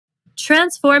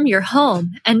Transform your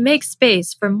home and make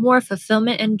space for more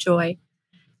fulfillment and joy.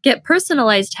 Get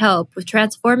personalized help with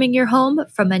transforming your home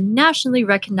from a nationally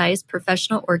recognized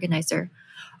professional organizer.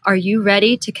 Are you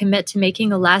ready to commit to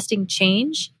making a lasting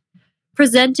change?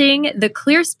 Presenting the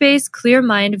Clear Space, Clear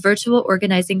Mind virtual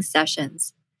organizing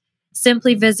sessions.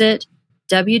 Simply visit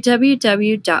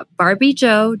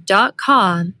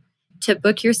www.barbiejoe.com to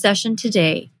book your session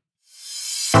today.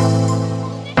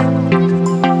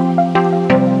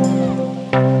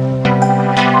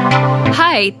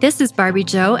 Hi, this is Barbie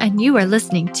Joe, and you are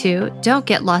listening to Don't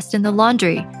Get Lost in the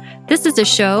Laundry. This is a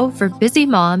show for busy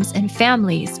moms and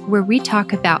families where we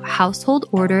talk about household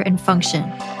order and function.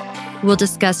 We'll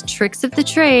discuss tricks of the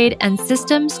trade and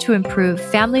systems to improve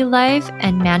family life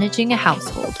and managing a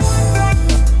household.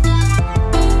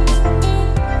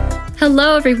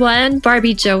 Hello, everyone.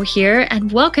 Barbie Joe here,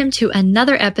 and welcome to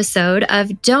another episode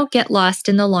of Don't Get Lost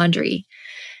in the Laundry.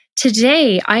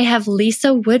 Today, I have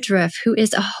Lisa Woodruff, who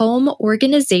is a home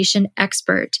organization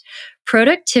expert,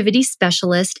 productivity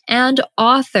specialist, and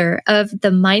author of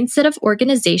The Mindset of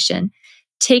Organization,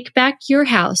 Take Back Your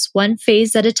House One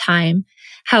Phase at a Time,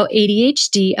 How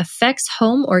ADHD Affects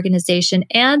Home Organization,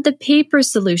 and The Paper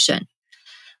Solution.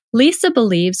 Lisa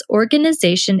believes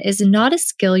organization is not a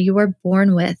skill you are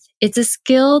born with. It's a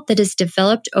skill that is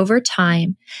developed over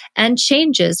time and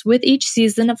changes with each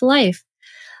season of life.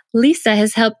 Lisa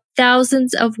has helped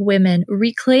thousands of women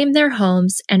reclaim their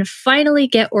homes and finally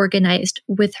get organized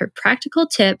with her practical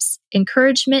tips,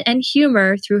 encouragement, and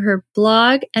humor through her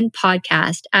blog and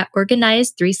podcast at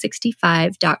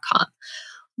organize365.com.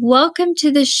 Welcome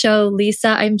to the show, Lisa.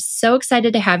 I'm so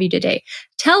excited to have you today.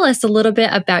 Tell us a little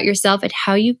bit about yourself and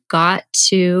how you got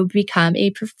to become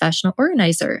a professional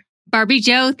organizer. Barbie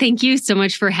Joe, thank you so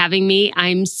much for having me.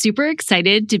 I'm super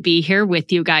excited to be here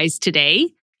with you guys today.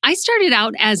 I started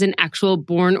out as an actual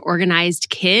born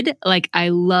organized kid. I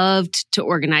loved to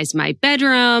organize my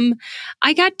bedroom.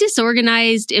 I got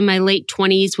disorganized in my late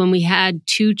 20s when we had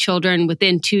 2 children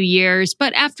within 2 years.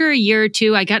 But after a year or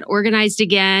two, I got organized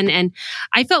again. And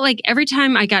I felt like every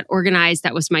time I got organized,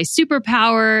 that was my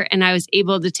superpower. And I was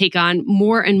able to take on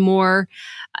more and more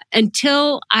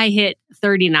until I hit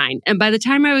 39. And by the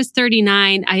time I was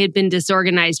 39, I had been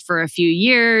disorganized for a few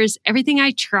years. Everything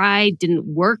I tried didn't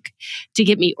work to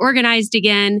get me organized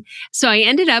again. So I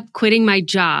ended up quitting my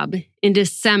job in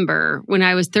December when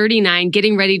I was 39,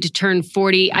 getting ready to turn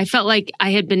 40. I felt like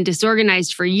I had been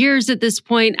disorganized for years at this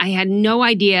point. I had no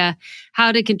idea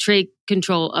how to take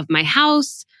control of my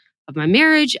house, of my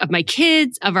marriage, of my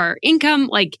kids, of our income.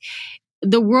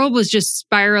 The world was just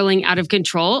spiraling out of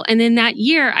control. And in that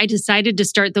year, I decided to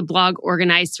start the blog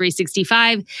Organize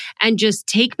 365 and just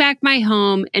take back my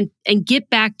home and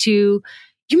get back to,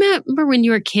 you remember when you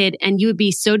were a kid and you would be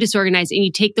so disorganized and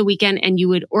you take the weekend and you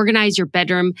would organize your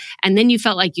bedroom and then you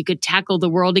felt like you could tackle the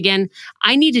world again?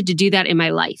 I needed to do that in my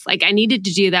life. I needed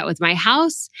to do that with my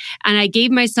house. And I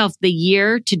gave myself the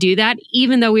year to do that,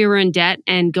 even though we were in debt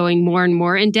and going more and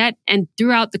more in debt. And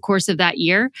throughout the course of that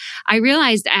year, I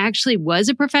realized I actually was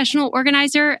a professional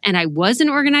organizer and I was an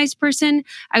organized person.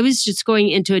 I was just going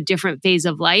into a different phase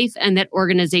of life and that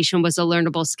organization was a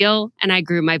learnable skill. And I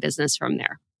grew my business from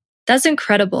there. That's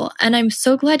incredible. And I'm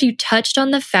so glad you touched on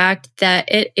the fact that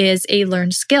it is a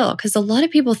learned skill because a lot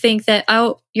of people think that,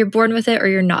 you're born with it or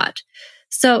you're not.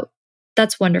 So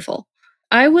that's wonderful.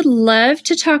 I would love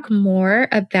to talk more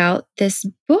about this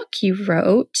book you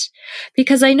wrote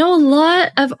because I know a lot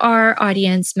of our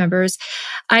audience members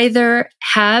either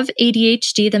have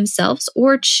ADHD themselves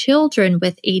or children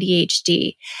with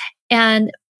ADHD. And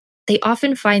they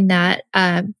often find that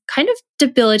kind of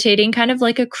debilitating, kind of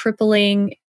like a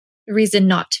crippling reason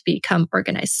not to become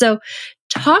organized. So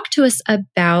talk to us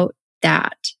about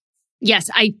that. Yes,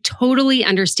 I totally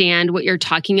understand what you're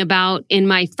talking about. In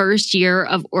my first year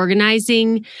of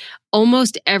organizing,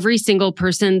 almost every single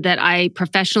person that I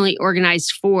professionally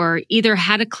organized for either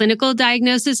had a clinical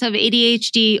diagnosis of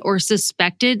ADHD or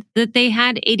suspected that they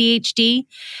had ADHD.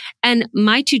 And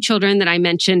my 2 children that I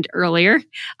mentioned earlier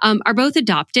are both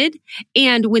adopted.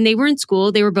 And when they were in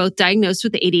school, they were both diagnosed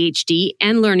with ADHD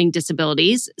and learning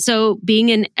disabilities. So being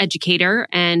an educator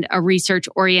and a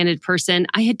research-oriented person,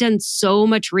 I had done so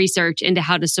much research into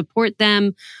how to support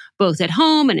them both at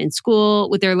home and in school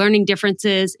with their learning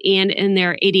differences and in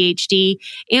their ADHD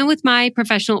and with my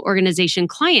professional organization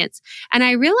clients. And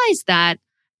I realized that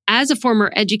as a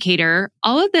former educator,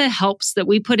 all of the helps that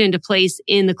we put into place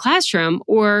in the classroom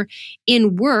or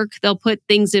in work, they'll put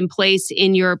things in place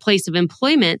in your place of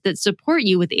employment that support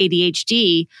you with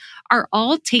ADHD are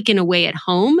all taken away at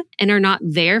home and are not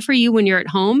there for you when you're at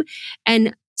home.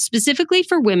 And specifically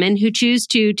for women who choose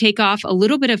to take off a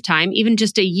little bit of time, even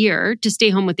just a year, to stay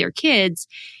home with their kids.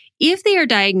 If they are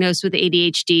diagnosed with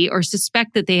ADHD or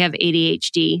suspect that they have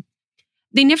ADHD,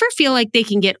 they never feel like they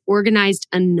can get organized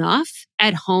enough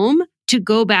at home to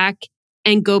go back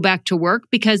to work,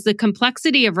 because the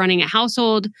complexity of running a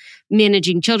household,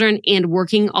 managing children, and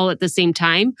working all at the same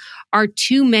time are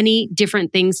too many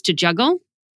different things to juggle.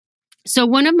 So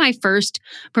one of my first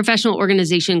professional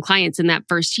organization clients in that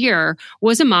first year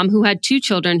was a mom who had 2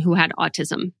 children who had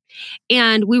autism.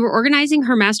 And we were organizing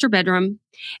her master bedroom,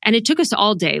 and it took us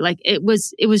all day. Like it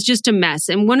was just a mess.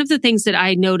 And one of the things that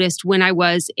I noticed when I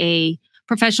was a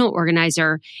professional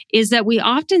organizer is that we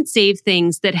often save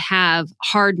things that have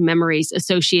hard memories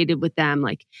associated with them.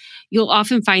 Like you'll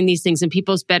often find these things in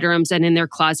people's bedrooms and in their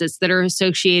closets that are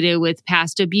associated with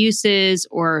past abuses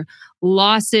or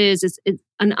losses. It's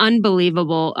an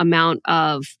unbelievable amount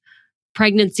of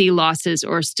pregnancy losses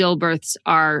or stillbirths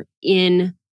are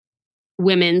in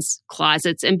women's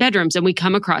closets and bedrooms. And we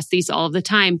come across these all the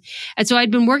time. And so I'd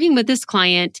been working with this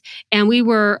client, and we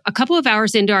were a couple of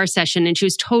hours into our session, and she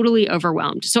was totally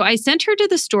overwhelmed. So I sent her to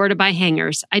the store to buy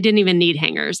hangers. I didn't even need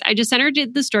hangers. I just sent her to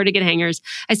the store to get hangers.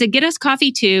 I said, get us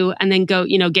coffee too, and then go,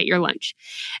 get your lunch.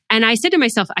 And I said to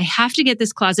myself, I have to get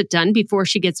this closet done before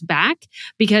she gets back,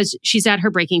 because she's at her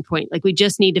breaking point. Like we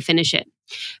just need to finish it.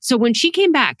 So when she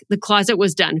came back, the closet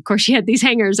was done. Of course, she had these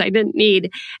hangers I didn't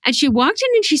need. And she walked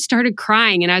in and she started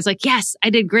crying. And I was like, yes, I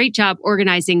did a great job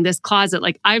organizing this closet.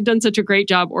 Like I've done such a great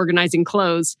job organizing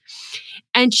clothes.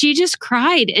 And she just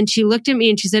cried, and she looked at me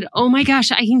and she said, oh my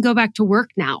gosh, I can go back to work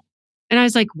now. And I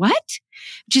was like, what?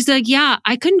 She's like, yeah,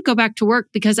 I couldn't go back to work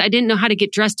because I didn't know how to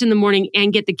get dressed in the morning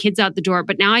and get the kids out the door.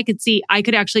 But now I could see I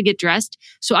could actually get dressed,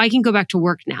 so I can go back to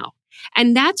work now.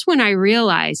 And that's when I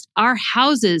realized our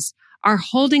houses are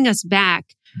holding us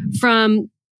back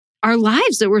from our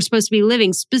lives that we're supposed to be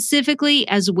living, specifically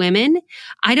as women.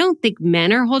 I don't think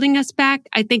men are holding us back.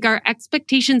 I think our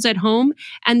expectations at home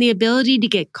and the ability to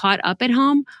get caught up at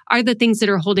home are the things that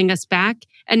are holding us back.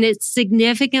 And it's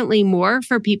significantly more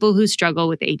for people who struggle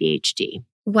with ADHD.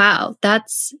 Wow,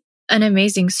 that's an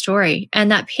amazing story. And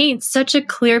that paints such a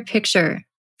clear picture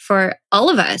for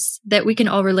all of us that we can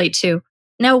all relate to.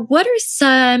 Now, what are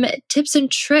some tips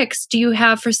and tricks do you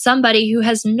have for somebody who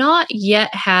has not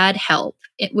yet had help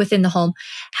within the home?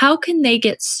 How can they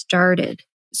get started?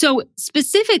 So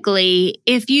specifically,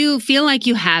 if you feel like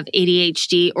you have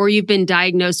ADHD or you've been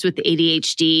diagnosed with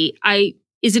ADHD,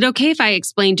 is it okay if I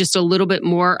explain just a little bit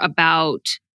more about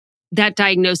that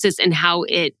diagnosis and how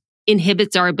it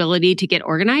inhibits our ability to get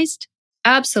organized?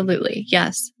 Absolutely.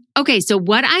 Yes. Okay. So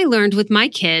what I learned with my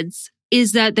kids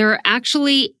is that there are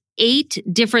actually 8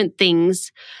 different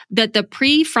things that the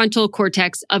prefrontal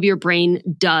cortex of your brain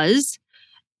does.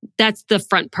 That's the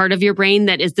front part of your brain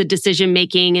that is the decision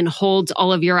making and holds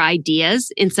all of your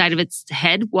ideas inside of its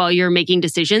head while you're making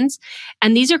decisions.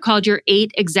 And these are called your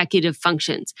 8 executive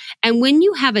functions. And when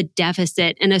you have a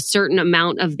deficit in a certain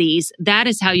amount of these, that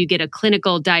is how you get a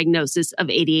clinical diagnosis of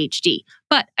ADHD.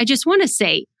 But I just want to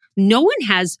say, no one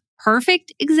has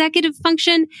perfect executive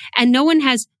function and no one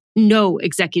has no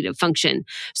executive function.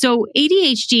 So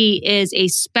ADHD is a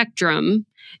spectrum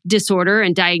disorder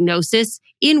and diagnosis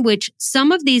in which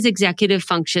some of these executive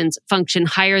functions function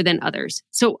higher than others.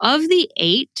 So of the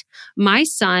 8, my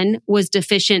son was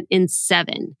deficient in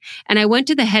 7. And I went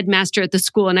to the headmaster at the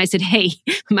school and I said, hey,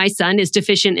 my son is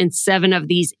deficient in 7 of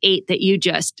these 8 that you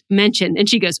just mentioned. And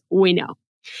she goes, we know.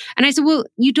 And I said, well,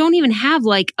 you don't even have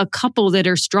like a couple that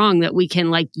are strong that we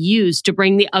can like use to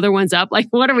bring the other ones up. Like,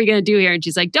 what are we going to do here? And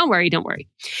she's like, don't worry.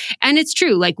 And it's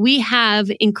true. Like we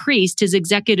have increased his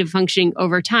executive functioning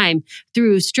over time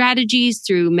through strategies,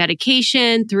 through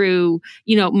medication, through,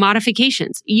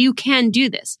 modifications. You can do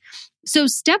this. So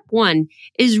step 1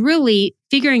 is really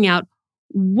figuring out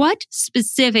what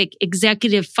specific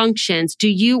executive functions do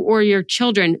you or your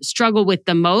children struggle with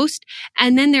the most?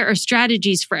 And then there are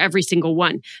strategies for every single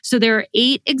one. So there are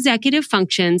 8 executive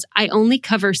functions. I only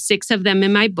cover 6 of them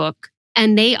in my book,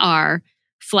 and they are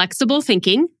flexible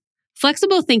thinking.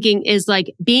 Flexible thinking is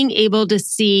like being able to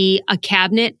see a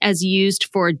cabinet as used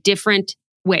for a different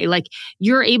way. Like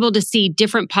you're able to see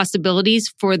different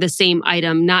possibilities for the same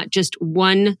item, not just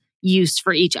one use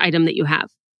for each item that you have.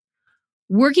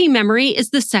 Working memory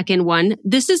is the second one.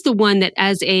 This is the one that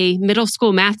as a middle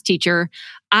school math teacher,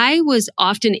 I was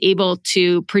often able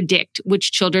to predict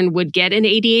which children would get an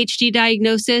ADHD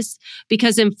diagnosis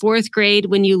because in 4th grade,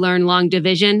 when you learn long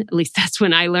division, at least that's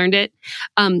when I learned it,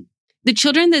 the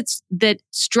children that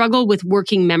struggle with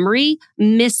working memory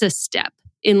miss a step.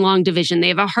 in long division. They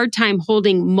have a hard time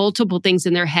holding multiple things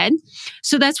in their head.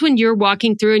 So that's when you're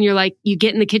walking through and you're like, you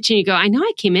get in the kitchen, you go, I know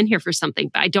I came in here for something,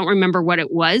 but I don't remember what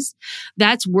it was.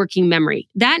 That's working memory.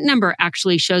 That number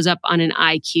actually shows up on an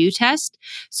IQ test.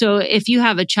 So if you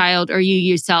have a child or you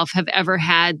yourself have ever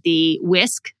had the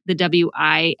WISC, the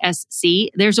WISC,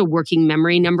 there's a working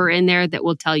memory number in there that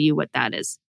will tell you what that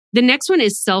is. The next one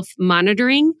is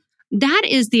self-monitoring. That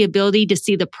is the ability to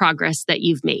see the progress that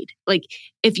you've made. Like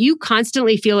if you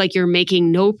constantly feel like you're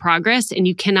making no progress and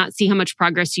you cannot see how much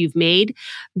progress you've made,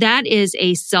 that is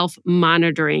a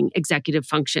self-monitoring executive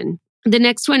function. The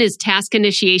next one is task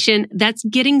initiation. That's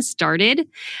getting started.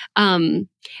 And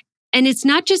it's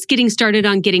not just getting started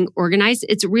on getting organized.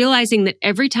 It's realizing that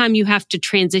every time you have to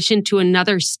transition to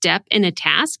another step in a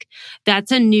task,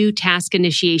 that's a new task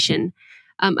initiation.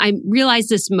 I realized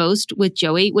this most with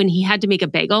Joey when he had to make a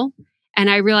bagel. And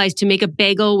I realized to make a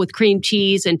bagel with cream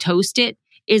cheese and toast it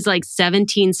is like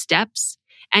 17 steps.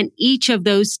 And each of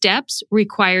those steps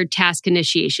required task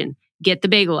initiation. Get the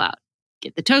bagel out,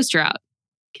 get the toaster out,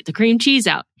 get the cream cheese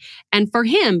out. And for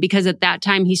him, because at that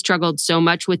time he struggled so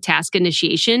much with task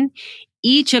initiation,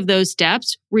 each of those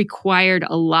steps required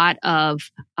a lot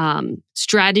of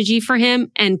strategy for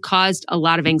him and caused a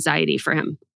lot of anxiety for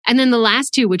him. And then the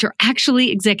last two, which are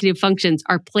actually executive functions,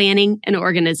 are planning and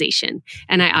organization.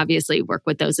 And I obviously work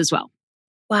with those as well.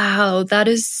 Wow, that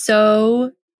is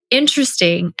so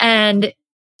interesting and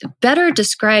better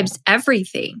describes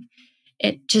everything.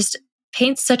 It just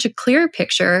paints such a clear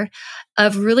picture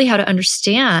of really how to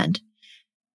understand,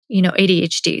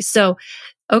 ADHD. So,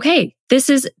 okay, this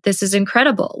is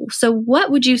incredible. So what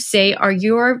would you say are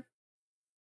your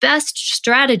best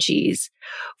strategies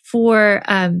for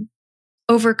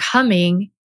overcoming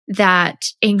that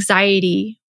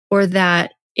anxiety or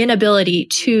that inability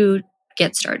to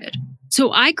get started?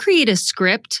 So I create a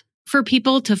script for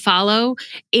people to follow,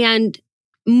 and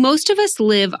most of us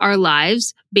live our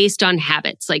lives based on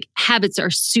habits. Like habits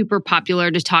are super popular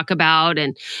to talk about,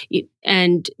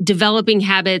 and developing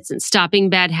habits and stopping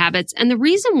bad habits. And the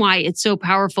reason why it's so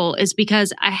powerful is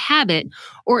because a habit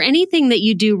or anything that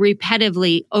you do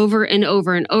repetitively over and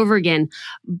over and over again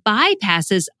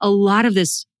bypasses a lot of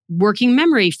this working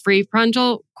memory,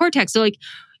 prefrontal cortex. So like,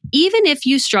 even if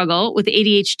you struggle with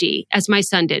ADHD, as my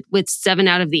son did with 7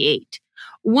 out of the 8,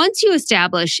 once you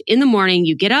establish in the morning,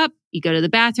 you get up, you go to the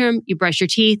bathroom, you brush your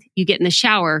teeth, you get in the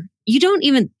shower, you don't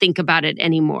even think about it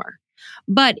anymore.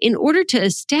 But in order to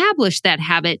establish that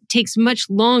habit takes much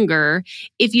longer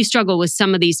if you struggle with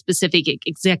some of these specific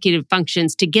executive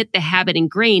functions to get the habit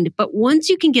ingrained. But once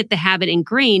you can get the habit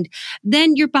ingrained,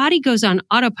 then your body goes on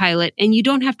autopilot and you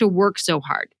don't have to work so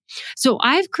hard. So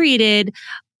I've created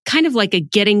kind of like a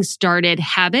getting started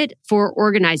habit for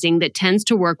organizing that tends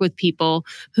to work with people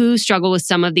who struggle with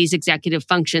some of these executive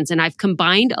functions. And I've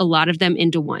combined a lot of them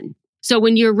into one. So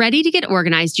when you're ready to get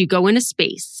organized, you go in a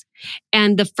space.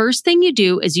 And the first thing you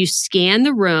do is you scan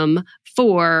the room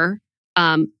for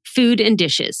food and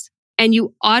dishes. And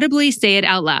you audibly say it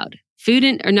out loud.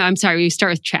 You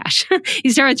start with trash.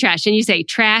 You start with trash and you say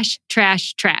trash,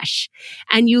 trash, trash.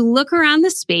 And you look around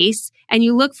the space and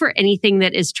you look for anything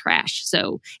that is trash.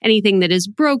 So anything that is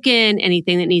broken,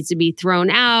 anything that needs to be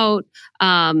thrown out,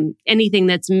 anything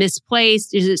that's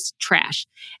misplaced is just trash.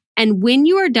 And when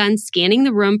you are done scanning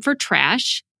the room for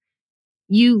trash,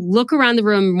 you look around the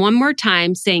room one more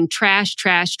time saying trash,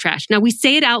 trash, trash. Now we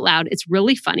say it out loud. It's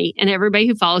really funny. And everybody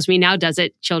who follows me now does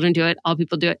it. Children do it. All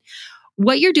people do it.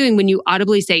 What you're doing when you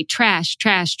audibly say trash,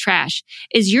 trash, trash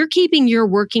is you're keeping your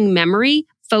working memory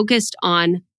focused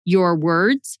on your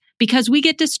words because we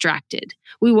get distracted.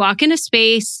 We walk in a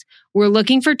space, we're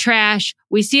looking for trash,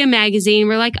 we see a magazine,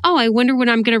 we're like, oh, I wonder when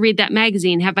I'm going to read that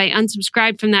magazine. Have I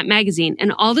unsubscribed from that magazine?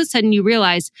 And all of a sudden you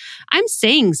realize, I'm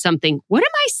saying something. What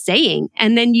am I saying?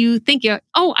 And then you think,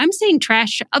 oh, I'm saying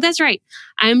trash. Oh, that's right.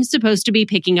 I'm supposed to be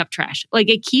picking up trash. Like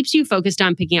it keeps you focused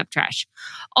on picking up trash.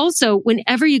 Also,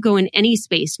 whenever you go in any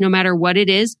space, no matter what it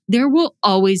is, there will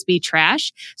always be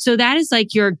trash. So that is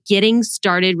like your getting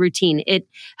started routine. It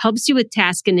helps you with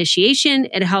task initiation.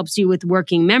 It helps you with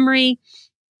working memory.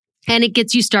 And it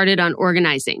gets you started on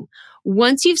organizing.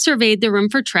 Once you've surveyed the room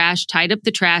for trash, tied up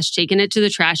the trash, taken it to the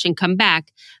trash, and come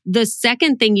back, the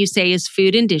second thing you say is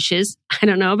food and dishes. I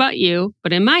don't know about you,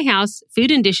 but in my house,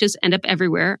 food and dishes end up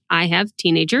everywhere. I have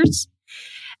teenagers.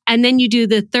 And then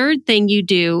the third thing you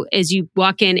do is you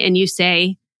walk in and you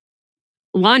say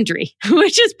laundry,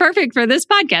 which is perfect for this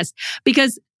podcast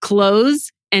because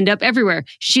clothes end up everywhere.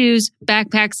 Shoes,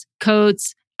 backpacks,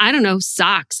 coats, I don't know,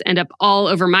 socks end up all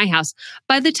over my house.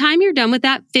 By the time you're done with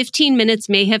that, 15 minutes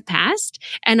may have passed.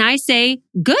 And I say,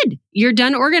 good, you're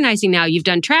done organizing now. You've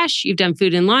done trash, you've done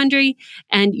food and laundry,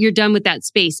 and you're done with that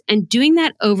space. And doing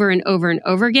that over and over and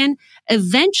over again,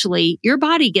 eventually your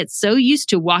body gets so used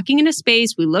to walking in a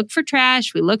space. We look for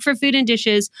trash, we look for food and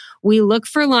dishes, we look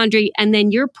for laundry, and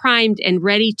then you're primed and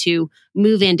ready to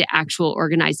move into actual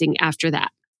organizing after that.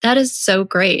 That is so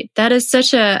great. That is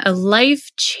such a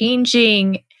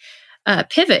life-changing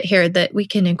pivot here that we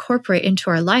can incorporate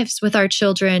into our lives with our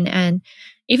children and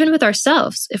even with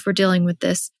ourselves if we're dealing with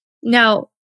this. Now,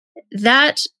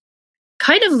 that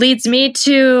kind of leads me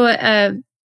to,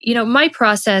 my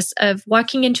process of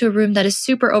walking into a room that is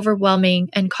super overwhelming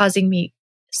and causing me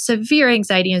severe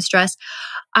anxiety and stress.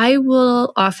 I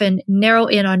will often narrow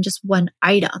in on just one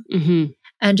item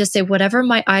and just say, whatever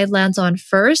my eye lands on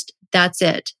first, that's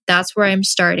it. That's where I'm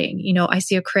starting. I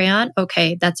see a crayon.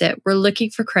 Okay, that's it. We're looking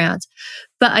for crayons.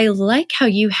 But I like how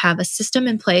you have a system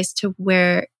in place to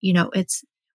where, it's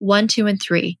 1, 2, and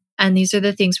 3. And these are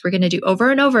the things we're going to do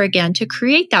over and over again to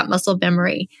create that muscle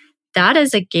memory. That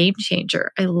is a game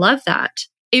changer. I love that.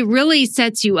 It really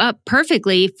sets you up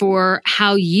perfectly for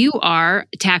how you are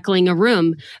tackling a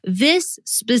room. This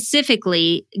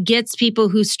specifically gets people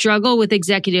who struggle with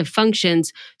executive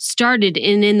functions started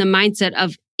in the mindset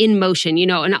of in motion.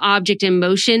 An object in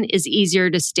motion is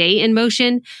easier to stay in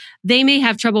motion. They may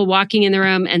have trouble walking in the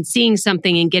room and seeing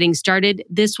something and getting started.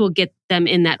 This will get them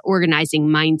in that organizing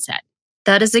mindset.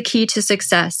 That is a key to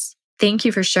success. Thank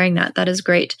you for sharing that. That is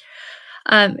great.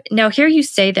 Now, here you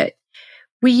say that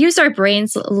we use our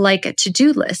brains like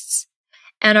to-do lists,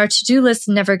 and our to-do lists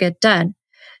never get done.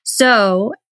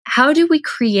 So how do we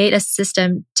create a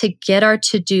system to get our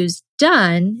to-dos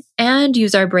done and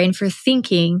use our brain for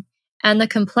thinking and the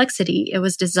complexity it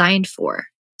was designed for?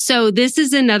 So this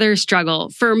is another struggle.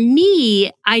 For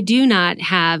me, I do not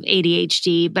have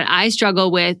ADHD, but I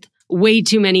struggle with way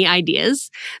too many ideas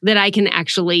that I can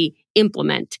actually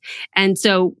implement. And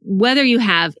so whether you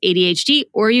have ADHD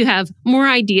or you have more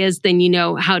ideas than you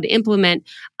know how to implement,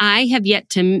 I have yet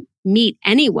to meet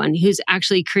anyone who's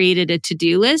actually created a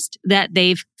to-do list that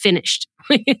they've finished.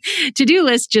 To-do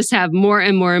lists just have more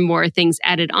and more and more things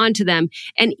added onto them.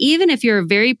 And even if you're a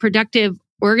very productive,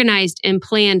 organized, and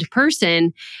planned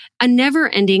person, a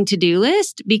never-ending to-do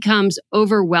list becomes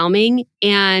overwhelming,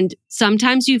 and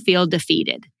sometimes you feel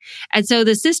defeated. And so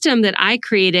the system that I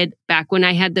created back when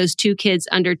I had those 2 kids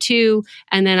under 2,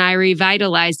 and then I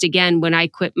revitalized again when I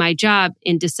quit my job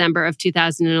in December of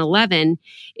 2011,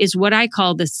 is what I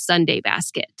call the Sunday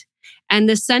basket. And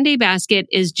the Sunday basket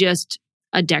is just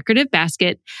a decorative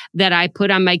basket that I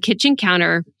put on my kitchen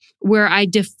counter where I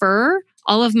defer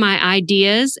all of my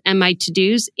ideas and my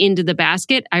to-dos into the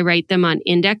basket. I write them on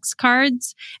index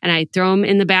cards and I throw them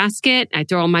in the basket. I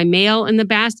throw all my mail in the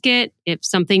basket. If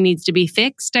something needs to be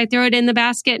fixed, I throw it in the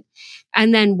basket.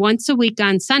 And then once a week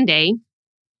on Sunday,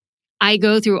 I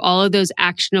go through all of those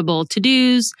actionable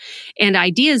to-dos and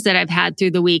ideas that I've had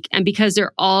through the week. And because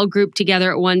they're all grouped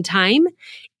together at one time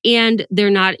and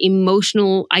they're not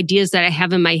emotional ideas that I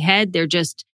have in my head, they're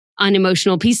just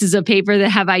unemotional pieces of paper that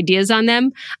have ideas on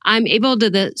them, I'm able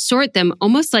to sort them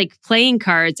almost like playing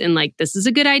cards and like, this is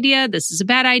a good idea, this is a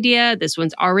bad idea, this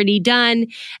one's already done.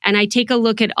 And I take a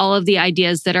look at all of the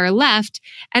ideas that are left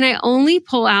and I only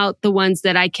pull out the ones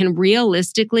that I can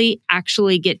realistically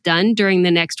actually get done during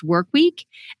the next work week.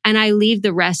 And I leave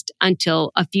the rest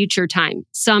until a future time.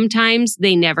 Sometimes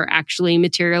they never actually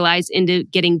materialize into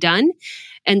getting done.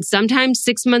 And sometimes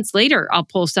 6 months later, I'll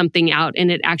pull something out and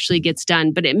it actually gets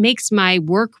done. But it makes my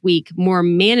work week more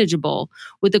manageable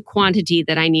with the quantity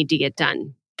that I need to get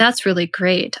done. That's really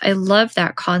great. I love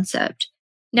that concept.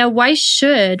 Now, why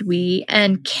should we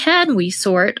and can we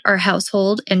sort our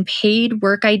household and paid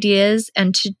work ideas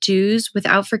and to-dos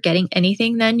without forgetting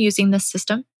anything then using this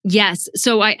system? Yes.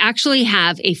 So I actually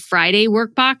have a Friday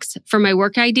work box for my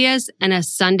work ideas and a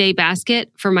Sunday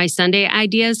basket for my Sunday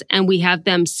ideas. And we have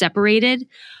them separated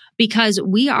because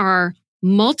we are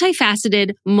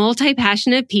multifaceted,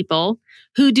 multi-passionate people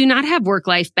who do not have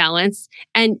work-life balance.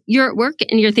 And you're at work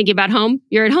and you're thinking about home.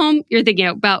 You're at home, you're thinking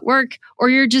about work, or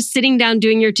you're just sitting down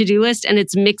doing your to-do list and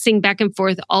it's mixing back and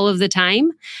forth all of the time.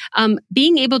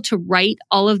 Being able to write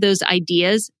all of those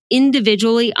ideas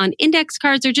individually on index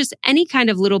cards or just any kind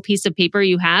of little piece of paper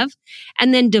you have,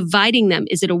 and then dividing them.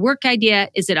 Is it a work idea?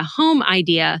 Is it a home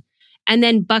idea? And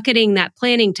then bucketing that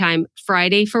planning time,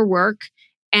 Friday for work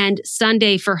and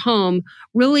Sunday for home,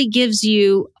 really gives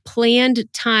you planned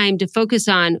time to focus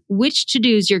on which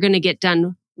to-dos you're going to get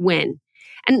done when.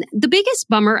 And the biggest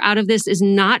bummer out of this is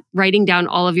not writing down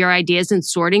all of your ideas and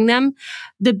sorting them.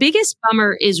 The biggest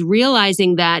bummer is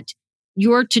realizing that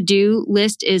your to-do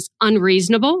list is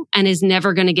unreasonable and is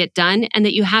never going to get done, and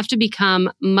that you have to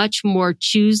become much more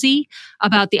choosy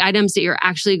about the items that you're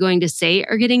actually going to say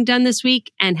are getting done this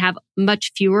week and have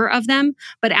much fewer of them,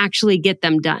 but actually get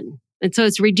them done. And so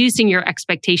it's reducing your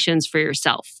expectations for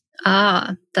yourself.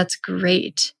 Ah, that's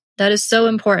great. That is so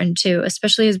important too,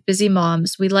 especially as busy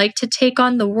moms. We like to take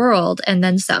on the world and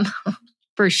then some.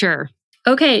 For sure.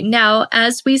 Okay, now,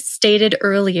 as we stated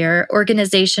earlier,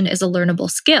 organization is a learnable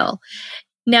skill.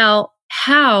 Now,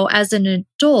 how, as an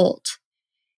adult,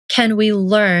 can we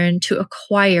learn to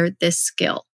acquire this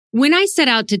skill? When I set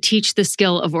out to teach the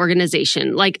skill of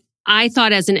organization, I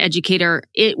thought as an educator,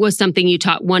 it was something you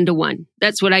taught one-to-one.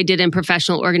 That's what I did in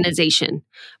professional organization.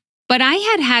 But I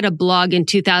had a blog in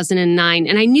 2009,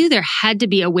 and I knew there had to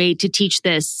be a way to teach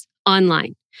this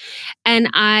online. And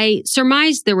I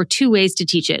surmised there were two ways to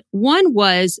teach it. One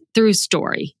was through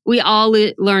story. We all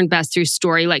learn best through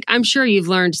story. I'm sure you've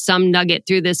learned some nugget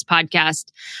through this podcast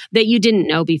that you didn't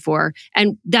know before.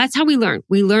 And that's how we learn.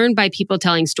 We learn by people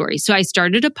telling stories. So I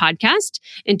started a podcast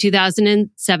in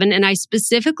 2007, and I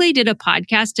specifically did a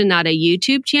podcast and not a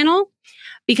YouTube channel,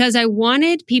 because I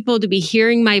wanted people to be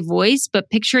hearing my voice, but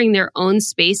picturing their own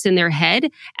space in their head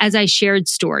as I shared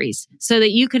stories, so that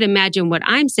you could imagine what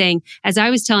I'm saying. As I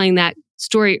was telling that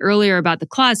story earlier about the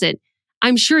closet,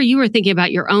 I'm sure you were thinking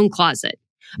about your own closet.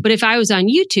 But if I was on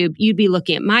YouTube, you'd be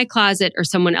looking at my closet or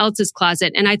someone else's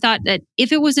closet. And I thought that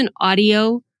if it was an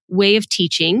audio way of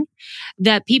teaching,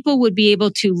 that people would be able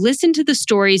to listen to the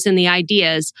stories and the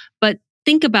ideas, but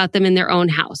think about them in their own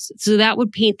house. So that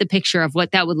would paint the picture of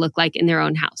what that would look like in their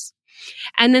own house.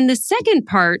 And then the second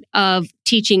part of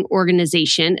teaching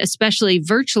organization, especially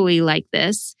virtually like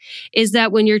this, is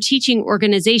that when you're teaching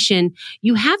organization,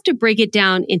 you have to break it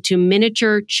down into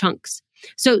miniature chunks.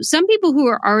 So some people who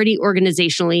are already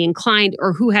organizationally inclined,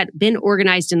 or who had been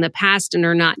organized in the past and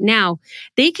are not now,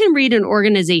 they can read an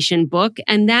organization book,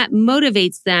 and that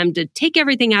motivates them to take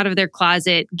everything out of their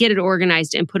closet, get it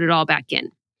organized, and put it all back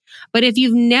in. But if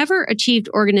you've never achieved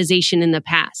organization in the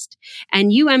past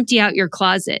and you empty out your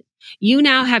closet, you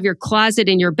now have your closet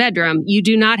in your bedroom. You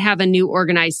do not have a new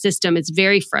organized system. It's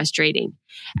very frustrating.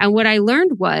 And what I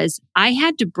learned was I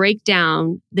had to break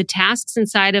down the tasks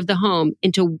inside of the home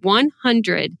into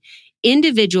 100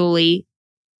 individually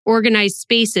organized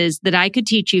spaces that I could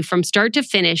teach you from start to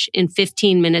finish in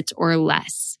 15 minutes or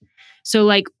less.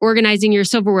 So organizing your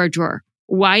silverware drawer.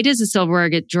 Why does a silverware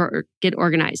get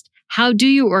organized? How do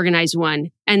you organize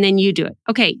one? And then you do it.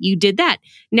 Okay, you did that.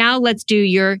 Now let's do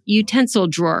your utensil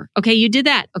drawer. Okay, you did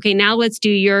that. Okay, now let's do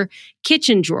your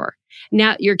kitchen drawer.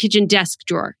 Now your kitchen desk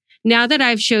drawer. Now that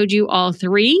I've showed you all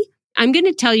three, I'm going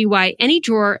to tell you why any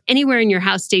drawer anywhere in your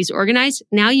house stays organized.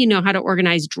 Now you know how to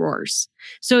organize drawers.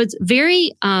 So it's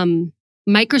very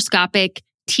microscopic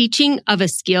teaching of a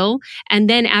skill. And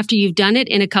then after you've done it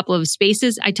in a couple of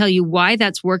spaces, I tell you why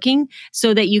that's working,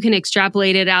 so that you can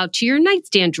extrapolate it out to your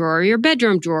nightstand drawer or your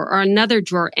bedroom drawer or another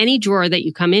drawer, any drawer that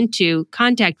you come into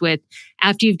contact with.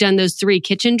 After you've done those three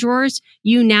kitchen drawers,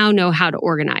 you now know how to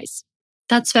organize.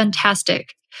 That's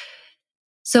fantastic.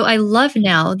 So I love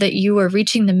now that you are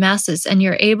reaching the masses and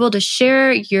you're able to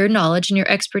share your knowledge and your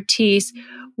expertise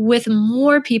with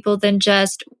more people than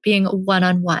just being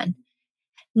one-on-one.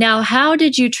 Now, how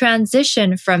did you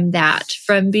transition from that,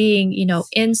 from being,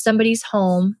 in somebody's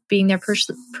home, being their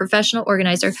professional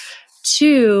organizer,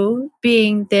 to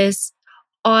being this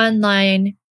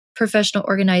online professional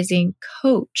organizing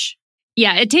coach?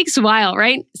 Yeah, it takes a while,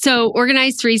 right? So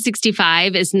Organize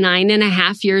 365 is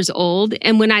 9.5 years old.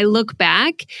 And when I look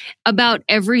back, about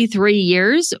every 3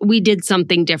 years, we did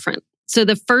something different. So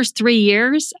the first 3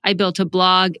 years, I built a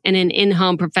blog and an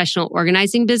in-home professional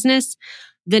organizing business.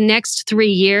 The next 3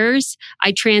 years,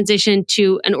 I transitioned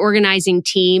to an organizing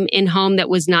team in home that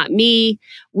was not me.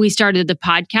 We started the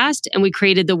podcast and we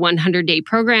created the 100-day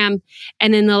program.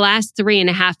 And in the last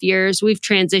 3.5 years, we've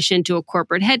transitioned to a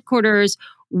corporate headquarters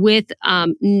with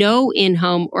no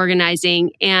in-home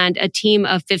organizing and a team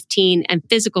of 15 and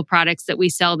physical products that we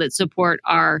sell that support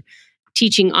our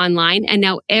teaching online. And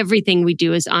now everything we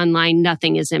do is online.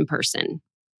 Nothing is in person.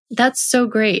 That's so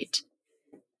great.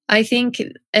 I think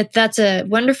that's a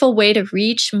wonderful way to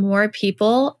reach more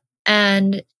people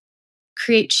and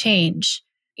create change,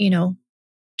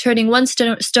 turning one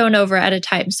stone over at a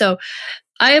time. So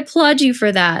I applaud you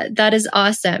for that. That is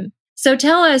awesome. So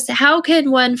tell us, how can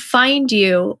one find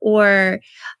you or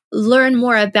learn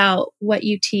more about what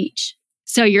you teach?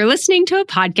 So you're listening to a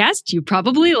podcast. You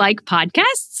probably like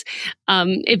podcasts.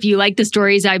 If you like the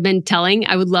stories I've been telling,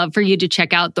 I would love for you to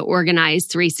check out the Organize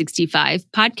 365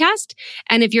 podcast.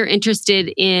 And if you're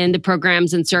interested in the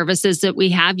programs and services that we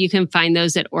have, you can find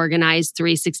those at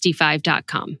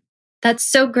organize365.com. That's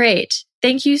so great.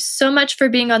 Thank you so much for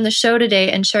being on the show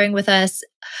today and sharing with us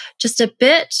just a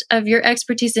bit of your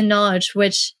expertise and knowledge,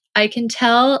 which I can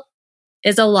tell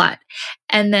is a lot,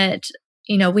 and that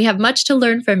we have much to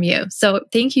learn from you. So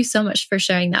thank you so much for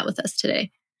sharing that with us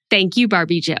today. Thank you,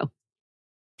 Barbie Jo.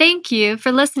 Thank you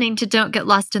for listening to Don't Get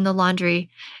Lost in the Laundry.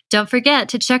 Don't forget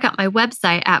to check out my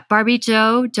website at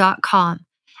barbiejo.com.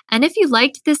 And if you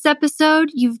liked this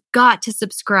episode, you've got to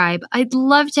subscribe. I'd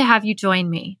love to have you join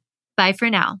me. Bye for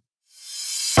now.